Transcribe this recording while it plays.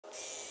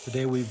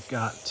Today we've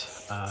got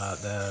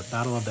the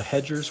Battle of the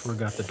Hedgers. We've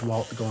got the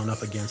Dewalt going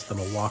up against the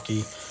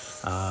Milwaukee.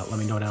 Let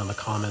me know down in the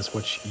comments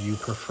which you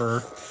prefer.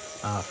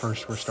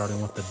 First, we're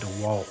starting with the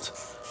Dewalt.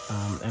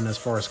 And as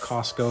far as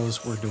cost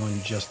goes, we're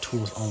doing just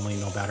tools only,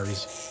 no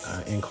batteries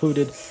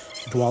included.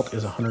 Dewalt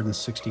is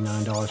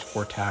 $169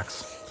 before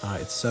tax.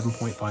 It's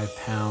 7.5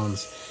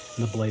 pounds,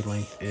 and the blade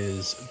length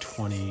is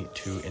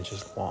 22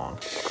 inches long.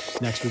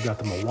 Next, we've got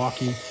the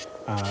Milwaukee.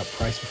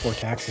 Price before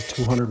tax is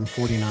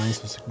 $249,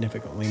 so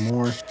significantly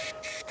more.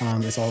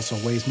 It also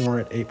weighs more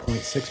at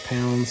 8.6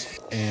 pounds,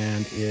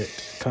 and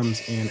it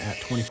comes in at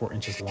 24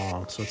 inches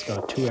long. So it's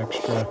got 2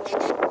 extra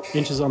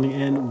inches on the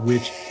end,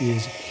 which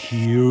is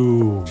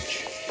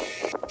huge.